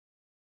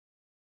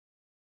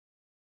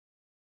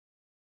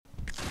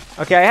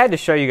Okay, I had to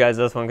show you guys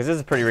this one because this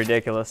is pretty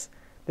ridiculous.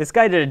 This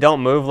guy did a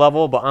don't move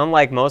level, but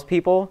unlike most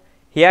people,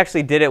 he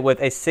actually did it with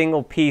a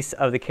single piece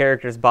of the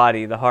character's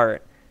body, the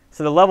heart.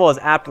 So the level is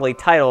aptly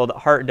titled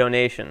Heart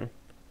Donation.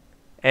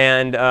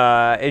 And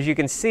as you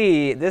can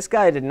see, this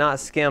guy did not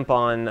skimp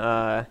on...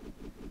 I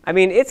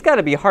mean, it's got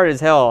to be hard as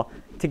hell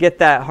to get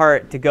that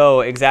heart to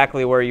go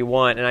exactly where you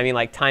want. And I mean,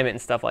 like, time it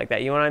and stuff like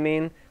that. You know what I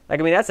mean? Like,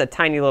 I mean, that's a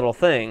tiny little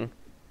thing.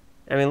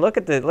 I mean, look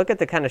at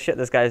the kind of shit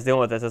this guy's doing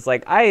with this. It's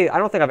like, I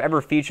don't think I've ever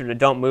featured a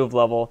don't move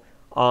level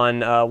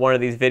on one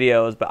of these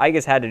videos, but I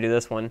just had to do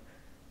this one.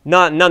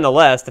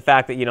 Nonetheless, the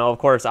fact that, you know, of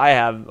course I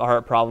have a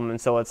heart problem, and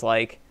so it's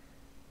like,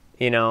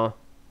 you know,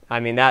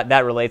 I mean,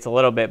 that relates a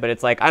little bit, but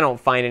it's like, I don't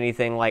find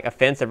anything, like,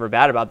 offensive or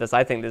bad about this.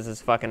 I think this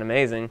is fucking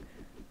amazing.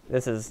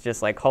 This is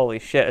just like, holy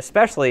shit.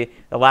 Especially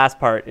the last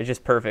part is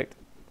just perfect.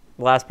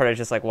 The last part is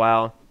just like,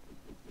 wow.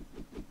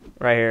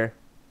 Right here.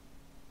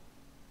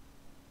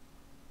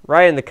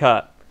 Right in the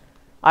cup.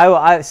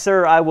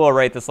 Sir, I will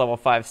rate this level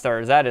 5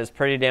 stars. That is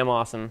pretty damn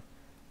awesome.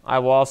 I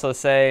will also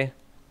say,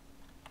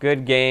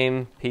 good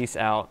game, peace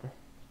out.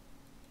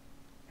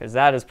 Because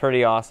that is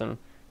pretty awesome.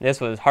 This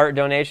was Heart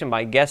Donation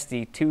by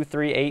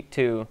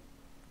Guesty2382.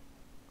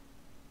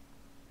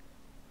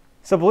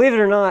 So believe it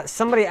or not,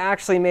 somebody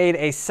actually made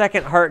a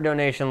second heart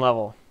donation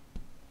level.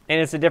 And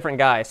it's a different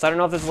guy. So I don't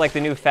know if this is like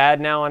the new fad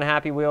now on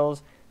Happy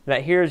Wheels.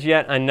 That here's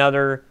yet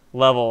another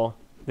level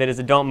that is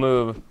a don't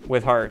move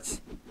with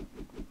hearts.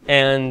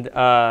 And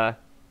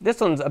this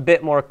one's a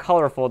bit more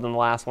colorful than the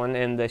last one,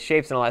 and the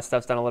shapes and all that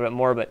stuff's done a little bit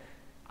more, but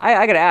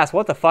I gotta ask,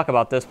 what the fuck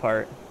about this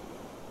part?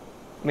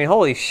 I mean,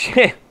 holy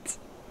shit.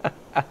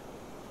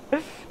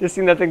 Just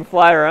seen that thing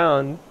fly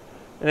around.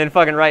 And then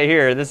fucking right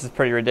here, this is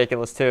pretty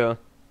ridiculous too.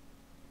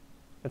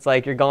 It's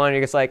like you're going,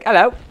 you're just like,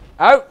 hello,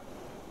 out,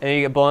 and then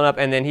you get blown up,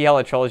 and then he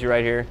hella trolls you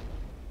right here.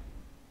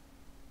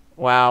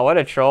 Wow, what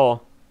a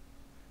troll.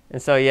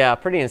 And so yeah,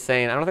 pretty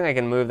insane. I don't think I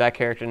can move that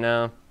character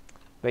now.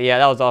 But yeah,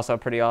 that was also a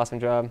pretty awesome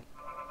job.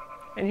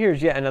 And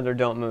here's yet another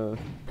don't move.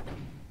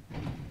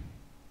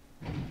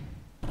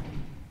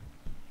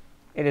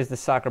 It is the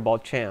soccer ball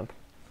champ.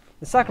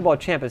 The soccer ball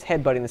champ is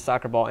headbutting the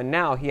soccer ball, and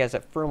now he has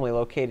it firmly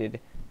located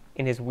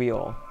in his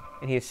wheel.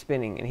 And he is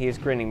spinning, and he is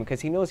grinning,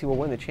 because he knows he will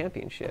win the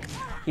championship.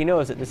 He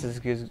knows that this is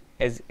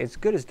as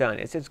good as done.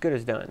 It's as good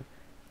as done.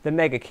 The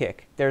mega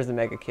kick. There's the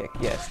mega kick.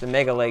 Yes, the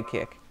mega leg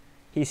kick.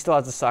 He still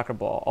has the soccer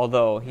ball,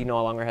 although he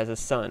no longer has his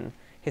son.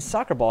 His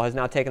soccer ball has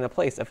now taken the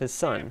place of his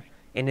son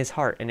in his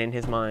heart and in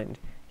his mind.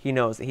 He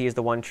knows that he is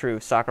the one true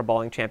soccer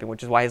balling champion,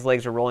 which is why his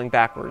legs are rolling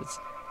backwards.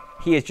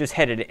 He is just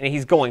headed, and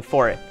he's going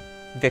for it.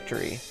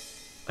 Victory.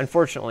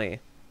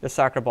 Unfortunately, the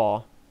soccer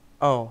ball,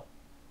 oh,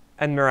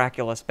 a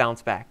miraculous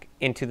bounce back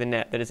into the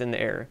net that is in the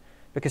air.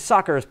 Because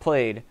soccer is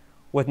played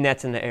with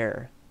nets in the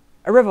air.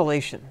 A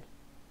revelation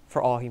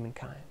for all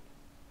humankind.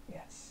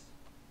 Yes.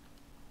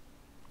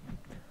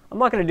 I'm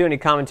not going to do any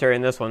commentary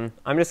on this one.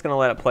 I'm just going to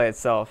let it play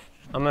itself.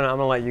 I'm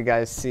gonna let you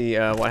guys see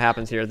what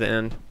happens here at the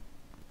end.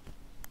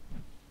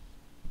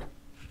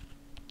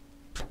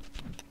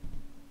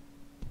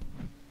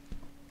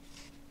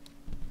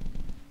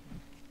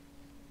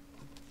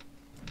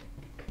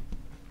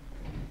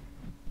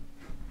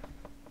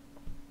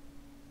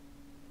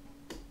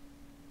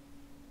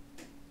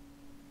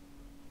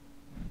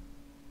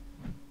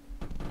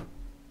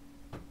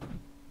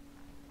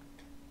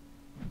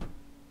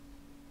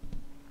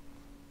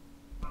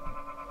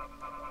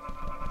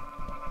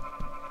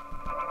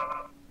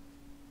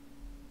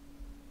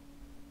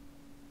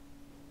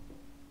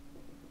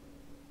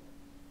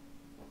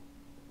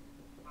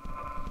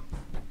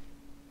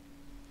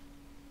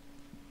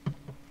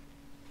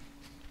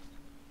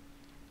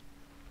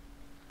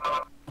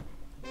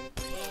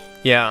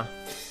 Yeah.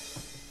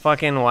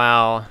 Fucking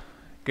wow.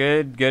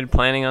 Good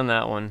planning on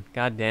that one.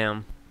 God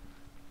damn.